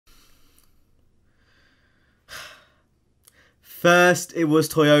First, it was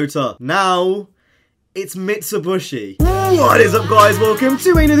Toyota. Now, it's Mitsubishi. What is up, guys? Welcome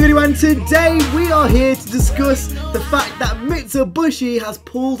to another video, and today we are here to discuss the fact that Mitsubishi has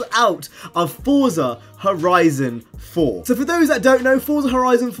pulled out of Forza Horizon 4. So for those that don't know, Forza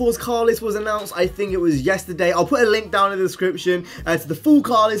Horizon 4's car list was announced, I think it was yesterday. I'll put a link down in the description to the full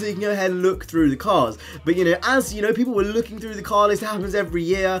car list so you can go ahead and look through the cars. But you know, as you know, people were looking through the car list. It happens every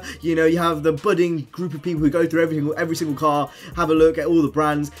year. You know, you have the budding group of people who go through every single car, have a look at all the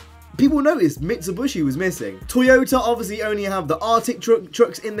brands. People noticed Mitsubishi was missing. Toyota obviously only have the Arctic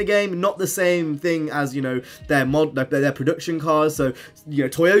trucks in the game, not the same thing as, you know, their production cars. So, you know,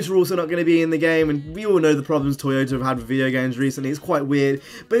 Toyota are also not going to be in the game, and we all know the problems Toyota have had with video games recently. It's quite weird,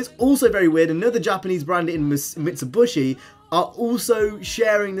 but it's also very weird. Another Japanese brand in Mitsubishi are also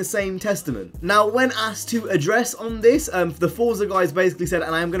sharing the same testament. Now, when asked to address on this, the Forza guys basically said,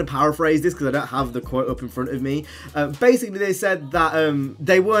 and I am going to paraphrase this because I don't have the quote up in front of me, basically they said that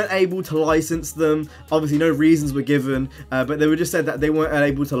they weren't able to license them. Obviously no reasons were given, but they were just said that they weren't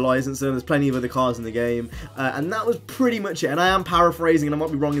able to license them. There's plenty of other cars in the game, and that was pretty much it. And I am paraphrasing, and I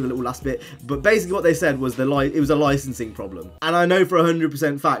might be wrong in the little last bit, but basically what they said was it was a licensing problem. And I know for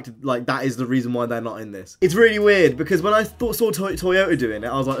 100% fact, like, that is the reason why they're not in this. It's really weird because when I saw Toyota doing it,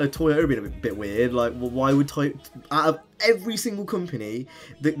 I was like, Toyota being a bit weird. Like, well, why would Toyota, out of every single company,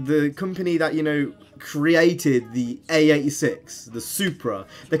 the company that, you know, created the A86, the Supra,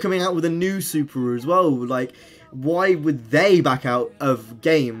 they're coming out with a new Supra as well. Like, why would they back out of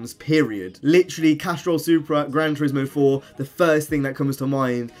games, period? Literally, Castrol Supra, Gran Turismo 4, the first thing that comes to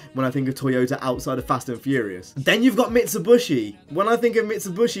mind when I think of Toyota outside of Fast and Furious. Then you've got Mitsubishi. When I think of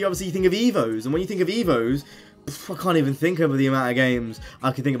Mitsubishi, obviously you think of Evos, and when you think of Evos, I can't even think of the amount of games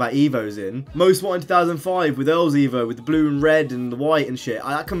I can think about Evos in. Most Wanted 2005 with Earl's Evo, with the blue and red and the white and shit.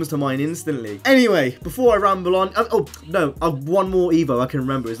 That comes to mind instantly. Anyway, before I ramble on, oh no, I've one more Evo I can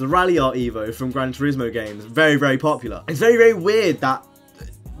remember. It's the Rally Art Evo from Gran Turismo games. Very, very popular. It's very, very weird that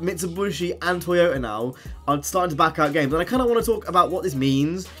Mitsubishi and Toyota now are starting to back out games. And I kind of want to talk about what this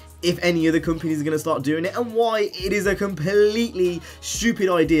means, if any other companies are going to start doing it, and why it is a completely stupid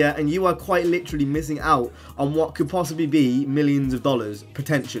idea, and you are quite literally missing out on what could possibly be millions of dollars,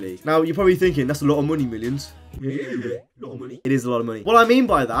 potentially. Now, you're probably thinking, that's a lot of money, millions. Yeah, a lot of money. It is a lot of money. What I mean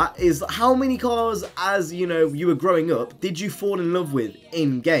by that is, how many cars, as you know, you were growing up, did you fall in love with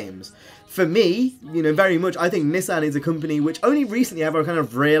in games? For me, you know, very much, I think Nissan is a company which only recently have I kind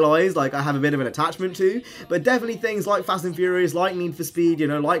of realised, like, I have a bit of an attachment to, but definitely things like Fast and Furious, like Need for Speed, you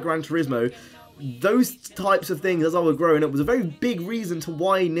know, like Gran Turismo, those types of things as I was growing up was a very big reason to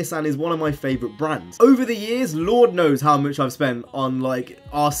why Nissan is one of my favourite brands. Over the years, Lord knows how much I've spent on, like,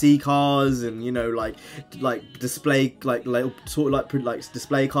 RC cars and, you know, like display, like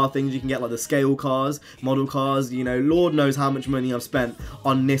display car things you can get, like the scale cars, model cars, you know, Lord knows how much money I've spent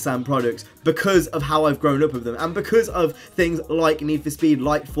on Nissan products because of how I've grown up with them, and because of things like Need for Speed,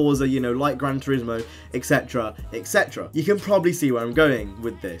 like Forza, you know, like Gran Turismo, etc, etc. You can probably see where I'm going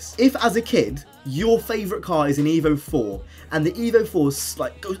with this. If as a kid your favourite car is an Evo 4, and the Evo 4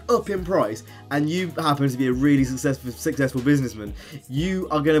 like goes up in price, and you happen to be a really successful businessman, you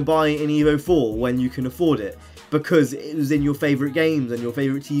are going to buy an Evo 4 when you can afford it, because it was in your favourite games and your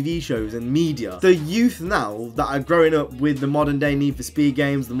favourite TV shows and media. The youth now that are growing up with the modern day Need for Speed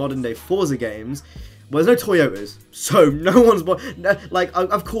games, the modern day Forza games, well, there's no Toyotas, so no one's like,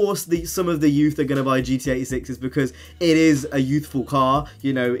 of course, some of the youth are going to buy GT86s because it is a youthful car.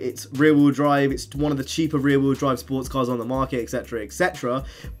 You know, it's rear-wheel drive, it's one of the cheaper rear-wheel drive sports cars on the market, etc, etc.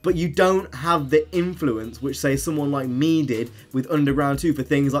 But you don't have the influence which, say, someone like me did with Underground 2 for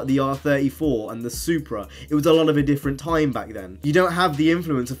things like the R34 and the Supra. It was a lot of a different time back then. You don't have the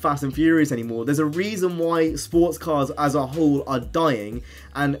influence of Fast and Furious anymore. There's a reason why sports cars as a whole are dying,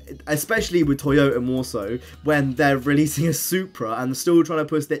 and especially with Toyota more so, when they're releasing a Supra and still trying to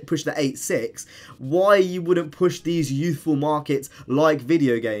push the 8.6, why you wouldn't push these youthful markets like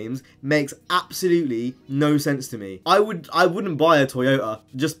video games makes absolutely no sense to me. I wouldn't buy a Toyota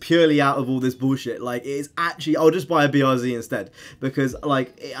just purely out of all this bullshit. Like, it is actually, I'll just buy a BRZ instead, because,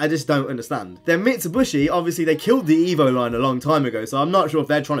 like, I just don't understand. Then Mitsubishi, obviously they killed the Evo line a long time ago, so I'm not sure if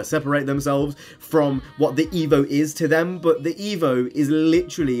they're trying to separate themselves from what the Evo is to them, but the Evo is literally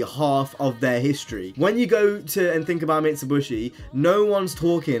literally half of their history. When you go to and think about Mitsubishi, no one's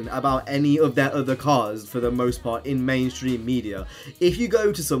talking about any of their other cars for the most part in mainstream media. If you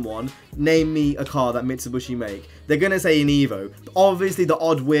go to someone, name me a car that Mitsubishi make, they're gonna say an Evo. Obviously the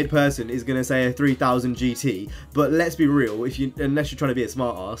odd weird person is gonna say a 3000 GT, but let's be real, unless you're trying to be a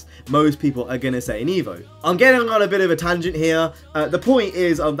smart ass, most people are gonna say an Evo. I'm getting on a bit of a tangent here. The point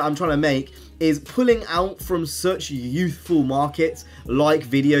is that I'm trying to make is pulling out from such youthful markets like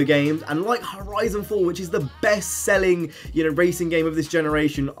video games and like Horizon 4, which is the best selling, you know, racing game of this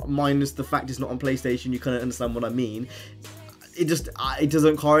generation, minus the fact it's not on PlayStation. You kind of understand what I mean. It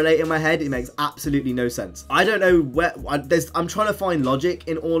doesn't correlate in my head. It makes absolutely no sense. I don't know where I'm trying to find logic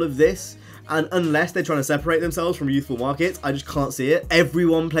in all of this. And unless they're trying to separate themselves from youthful markets, I just can't see it.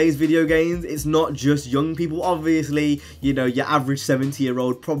 Everyone plays video games. It's not just young people. Obviously, you know, your average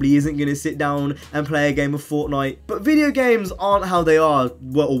 70-year-old probably isn't going to sit down and play a game of Fortnite. But video games aren't how they are,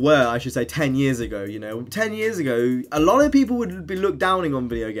 or were, I should say, 10 years ago, you know. 10 years ago, a lot of people would be looked downing on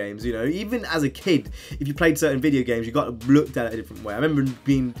video games, you know. Even as a kid, if you played certain video games, you got looked at it a different way. I remember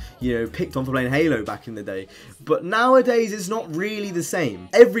being, you know, picked on for playing Halo back in the day. But nowadays, it's not really the same.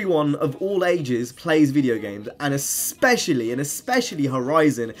 Everyone of all ages plays video games, and especially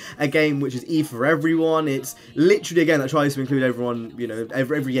Horizon, a game which is E for everyone. It's literally a game that tries to include everyone, you know,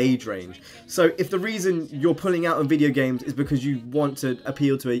 every age range. So if the reason you're pulling out on video games is because you want to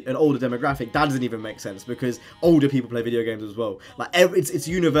appeal to an older demographic, that doesn't even make sense, because older people play video games as well. Like it's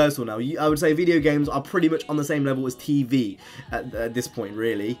universal now. I would say video games are pretty much on the same level as TV at this point,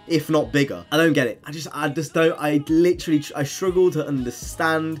 really, if not bigger. I don't get it. I struggle to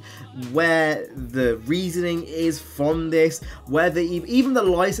understand where the reasoning is from this, whether even the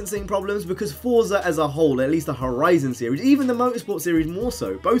licensing problems, because Forza as a whole, at least the Horizon series, even the Motorsport series more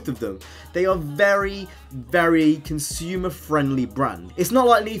so, both of them, they are very, very consumer friendly brand. It's not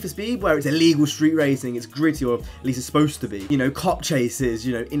like Need for Speed where it's illegal street racing, it's gritty, or at least it's supposed to be, you know, cop chases,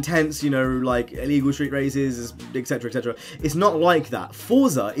 you know, intense, you know, like illegal street races, etc, etc. It's not like that.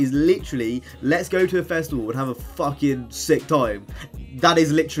 Forza is literally, let's go to a festival and have a fucking sick time. That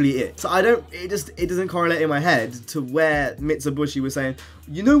is literally it. So it doesn't correlate in my head to where Mitsubishi was saying,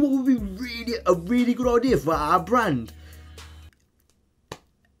 you know what would be a really good idea for our brand?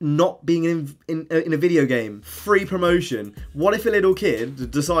 Not being in a video game. Free promotion. What if a little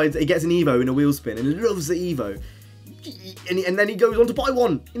kid decides he gets an Evo in a wheel spin and loves the Evo, and then he goes on to buy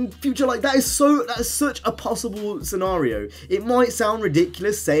one in future? Like, that is such a possible scenario. It might sound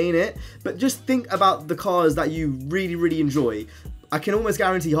ridiculous saying it, but just think about the cars that you really, really enjoy. I can almost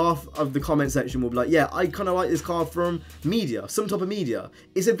guarantee half of the comment section will be like, yeah, I kind of like this car from media, some type of media.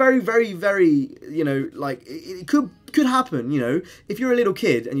 It's a very, very, very, you know, like, it could happen, you know. If you're a little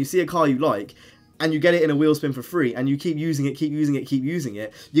kid and you see a car you like, and you get it in a wheel spin for free, and you keep using it,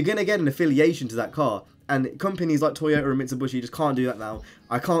 you're going to get an affiliation to that car. And companies like Toyota and Mitsubishi just can't do that now.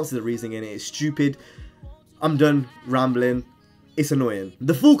 I can't see the reasoning in it. It's stupid. I'm done rambling. It's annoying.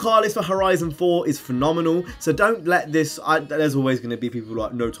 The full car list for Horizon 4 is phenomenal, so don't let this... there's always going to be people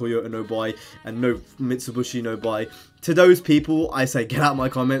like, no Toyota, no buy, and no Mitsubishi, no buy. To those people, I say get out of my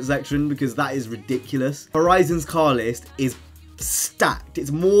comment section, because that is ridiculous. Horizon's car list is stacked. It's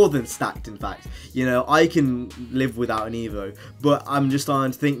more than stacked, in fact. You know, I can live without an Evo, but I'm just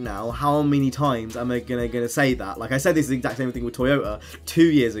starting to think now, how many times am I gonna say that? Like, I said this exact same thing with Toyota 2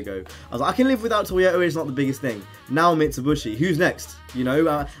 years ago. I was like, I can live without Toyota, it's not the biggest thing. Now Mitsubishi, who's next? You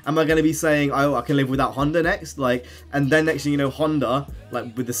know, am I going to be saying, oh, I can live without Honda next? Like, and then next thing you know, Honda,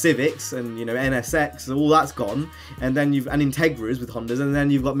 like with the Civics and, you know, NSX, all that's gone. And then and Integras with Hondas, and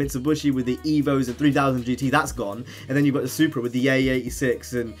then you've got Mitsubishi with the Evos and 3000 GT, that's gone. And then you've got the Supra with the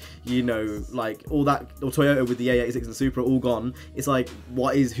A86 and, you know, like all that, or Toyota with the A86 and Supra, all gone. It's like,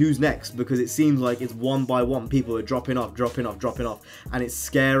 who's next? Because it seems like it's one by one, people are dropping off. And it's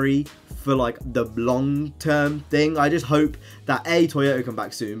scary for like the long-term thing. I just hope that Toyota come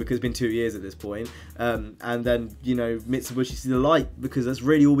back soon, because it's been 2 years at this point, and then, you know, Mitsubishi see the light, because that's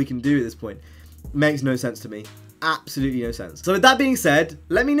really all we can do at this point. Makes no sense to me. Absolutely no sense. So with that being said,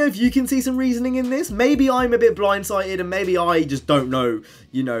 let me know if you can see some reasoning in this. Maybe I'm a bit blindsided, and maybe I just don't know,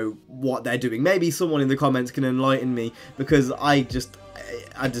 you know, what they're doing. Maybe someone in the comments can enlighten me, because I just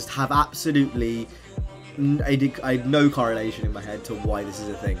have absolutely I had no correlation in my head to why this is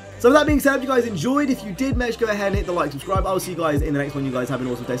a thing. So with that being said, if you guys enjoyed, if you did, make sure to go ahead and hit the like, subscribe. I'll see you guys in the next one. You guys have an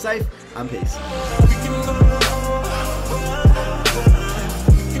awesome day, safe, and peace.